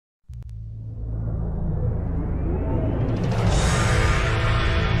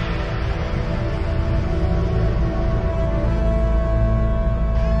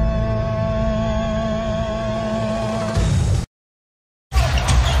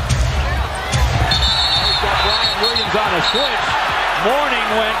James on a switch. Mourning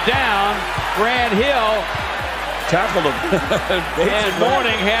went down. Grant Hill tackled him. and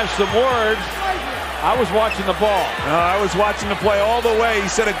Mourning has some words. I was watching the ball. I was watching the play all the way. He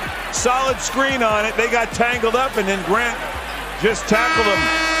set a solid screen on it. They got tangled up, and then Grant just tackled him.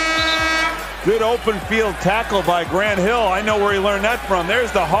 Good open field tackle by Grant Hill. I know where he learned that from.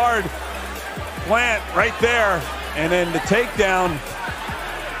 There's the hard plant right there. And then the takedown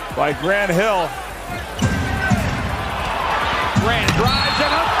by Grant Hill. Grant drives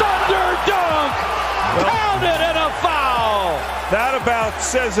and a thunder dunk. Pounded and a foul. That about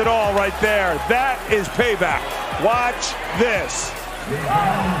says it all right there. That is payback. Watch this.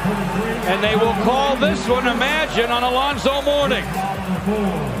 And they will call this one, imagine, on Alonzo Mourning.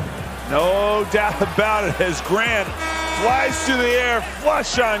 No doubt about it, as Grant flies through the air,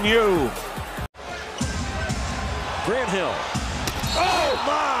 flush on you. Grant Hill. Oh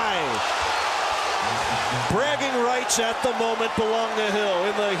my! Bragging rights at the moment belong to Hill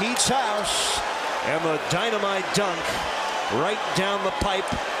in the Heat's house. And the dynamite dunk right down the pipe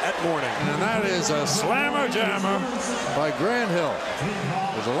at Mourning. And that is a slammer jammer by Grant Hill.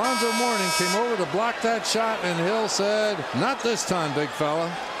 As Alonzo Mourning came over to block that shot, and Hill said, "Not this time, big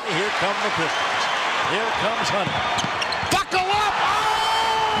fella." Here come the Pistons. Here comes Hunter. Buckle up!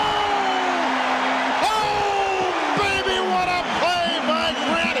 Oh, baby, what a play by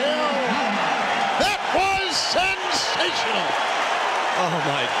Grant Hill. That was sensational. Oh,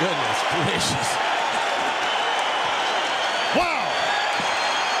 my goodness gracious. Wow.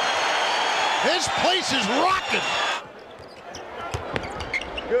 This place is rocking.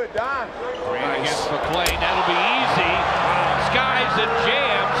 Good, Don. Grant against McClain, that'll be easy. Skies and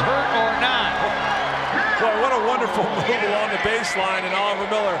jams, hurt or not. Boy, what a wonderful move along the baseline, and Oliver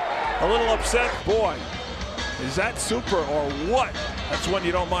Miller a little upset. Boy, is that super or what? That's one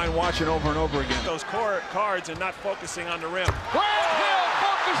you don't mind watching over and over again. Those cards and not focusing on the rim. Grant Hill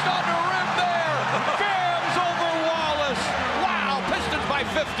focused on the rim there. Jams over Wallace. Wow, Pistons by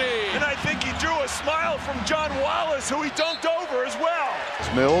 50. And I think he drew a smile from John Wallace, who he dunked over as well.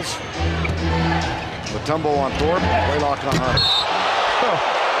 Mills. Mutombo on Thorpe. Blaylock on Hunter. Oh,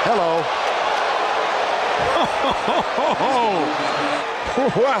 hello.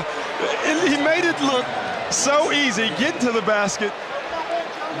 Wow. He made it look so easy. Getting to the basket.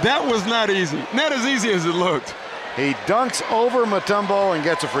 That was not easy. Not as easy as it looked. He dunks over Mutombo and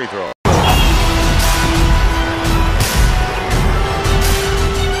gets a free throw.